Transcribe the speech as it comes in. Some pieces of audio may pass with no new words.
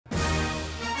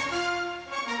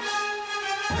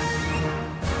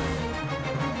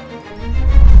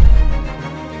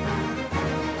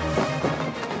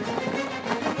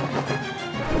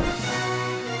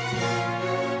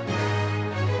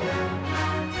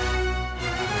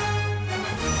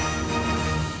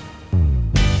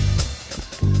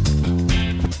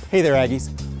Hey there, Aggies.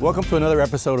 Welcome to another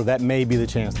episode of That May Be the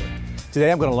Chancellor.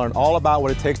 Today I'm going to learn all about what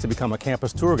it takes to become a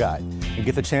campus tour guide and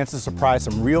get the chance to surprise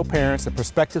some real parents and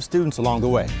prospective students along the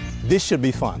way. This should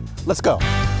be fun. Let's go.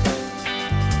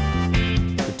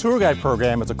 The tour guide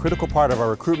program is a critical part of our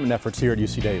recruitment efforts here at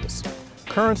UC Davis.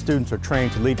 Current students are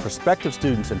trained to lead prospective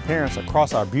students and parents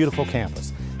across our beautiful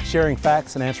campus, sharing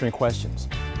facts and answering questions,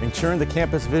 ensuring the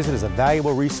campus visit is a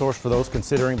valuable resource for those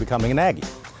considering becoming an Aggie.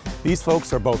 These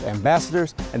folks are both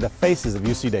ambassadors and the faces of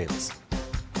UC Davis.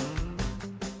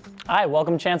 Hi,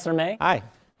 welcome Chancellor May. Hi.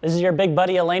 This is your big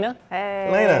buddy, Elena. Hey,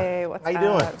 Elena, what's how you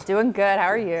up? doing? Doing good, how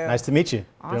are you? Nice to meet you.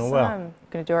 Awesome. Doing well.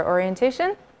 Gonna do our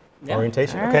orientation? Yeah.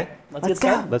 Orientation, All okay. right. Let's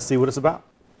go. Let's see what it's about.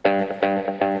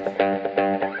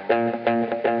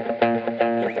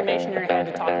 Information you're here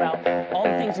to talk about all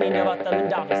the things you need to know about the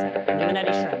Mendoza Center, the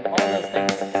Minetti Shrimp, all those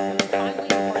things. And then finally,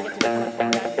 before I get to the tour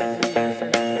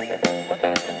guide, what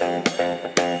the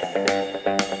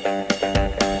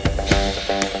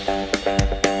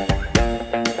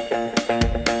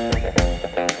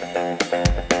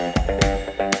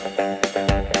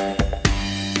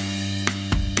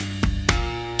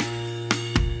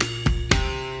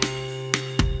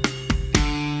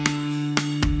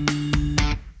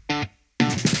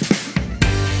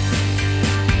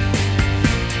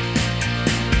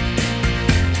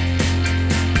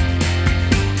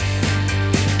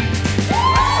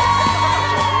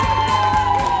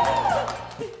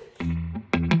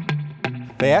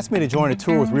They asked me to join a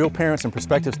tour with real parents and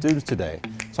prospective students today,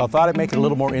 so I thought I'd make it a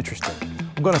little more interesting.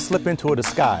 I'm going to slip into a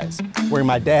disguise, wearing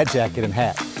my dad jacket and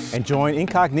hat, and join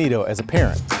incognito as a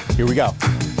parent. Here we go.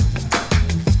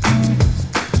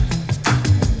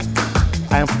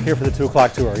 I am here for the 2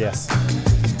 o'clock tour, yes.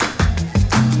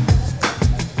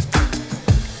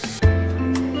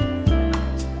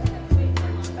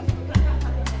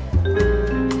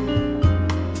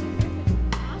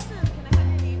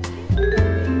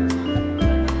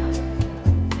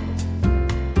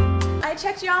 I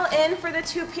checked y'all in for the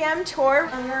 2 p.m. tour.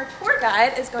 Your tour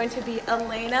guide is going to be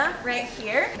Elena right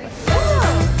here.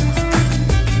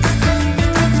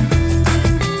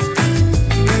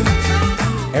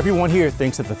 Everyone here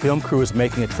thinks that the film crew is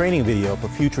making a training video for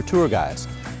future tour guides,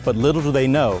 but little do they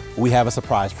know we have a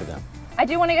surprise for them. I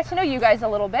do want to get to know you guys a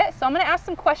little bit, so I'm going to ask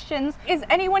some questions. Is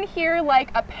anyone here like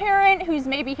a parent who's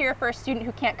maybe here for a student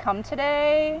who can't come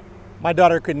today? My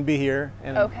daughter couldn't be here,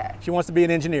 and Okay. she wants to be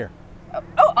an engineer.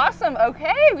 Oh, awesome.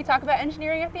 Okay, we talk about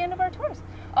engineering at the end of our tours.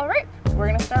 All right, we're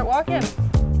going to start walking.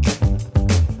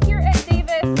 Here at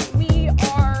Davis, we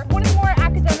are one of the more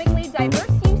academically diverse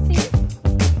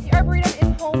UCs. The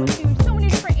Arboretum is home to so many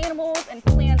different animals and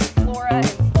plants, flora and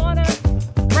fauna.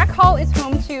 Rec Hall is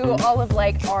home to all of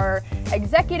like our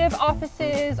executive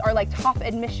offices, our like top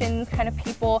admissions kind of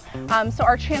people. So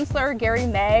our Chancellor,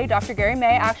 Dr. Gary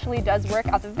May actually does work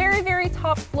at the very, very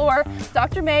top floor.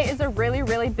 Dr. May is a really,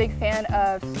 really big fan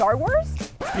of Star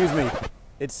Wars. Excuse me,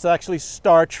 it's actually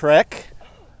Star Trek.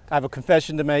 I have a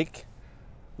confession to make.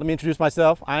 Let me introduce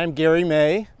myself. I am Gary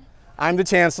May. I'm the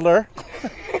Chancellor.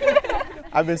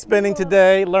 I've been spending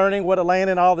today learning what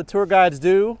Elena and all the tour guides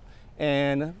do,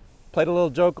 and played a little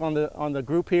joke on the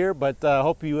group here, but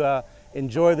hope you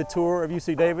enjoy the tour of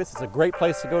UC Davis. It's a great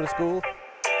place to go to school.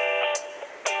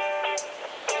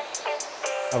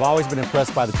 I've always been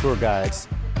impressed by the tour guides,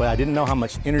 but I didn't know how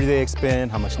much energy they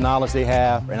expend, how much knowledge they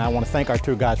have, and I want to thank our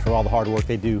tour guides for all the hard work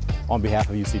they do on behalf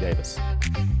of UC Davis.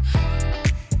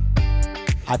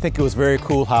 I think it was very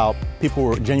cool how people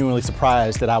were genuinely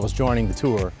surprised that I was joining the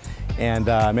tour, and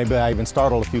maybe I even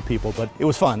startled a few people, but it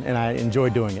was fun and I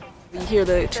enjoyed doing it. You hear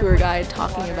the tour guide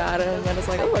talking about him, and it's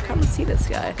like, oh, I kind of see this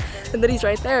guy. And then he's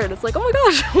right there, and it's like, oh my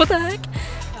gosh, what the heck?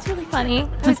 It's really funny.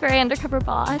 I was very undercover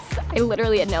boss. I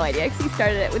literally had no idea because he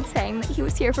started it with saying that he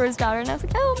was here for his daughter, and I was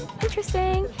like, oh,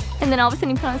 interesting. And then all of a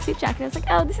sudden he put on a suit jacket, and I was like,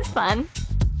 oh, this is fun.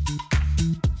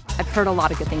 I've heard a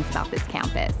lot of good things about this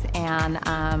campus, and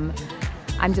I'm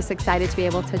just excited to be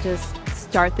able to just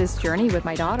start this journey with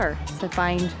my daughter to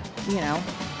find, you know,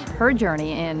 her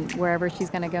journey in wherever she's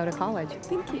going to go to college.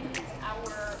 Thank you.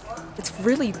 It's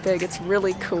really big, it's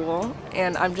really cool,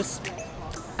 and I'm liking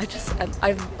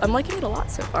it a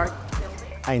lot so far.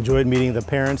 I enjoyed meeting the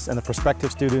parents and the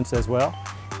prospective students as well,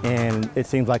 and it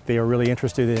seems like they are really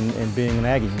interested in being an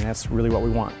Aggie, and that's really what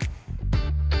we want.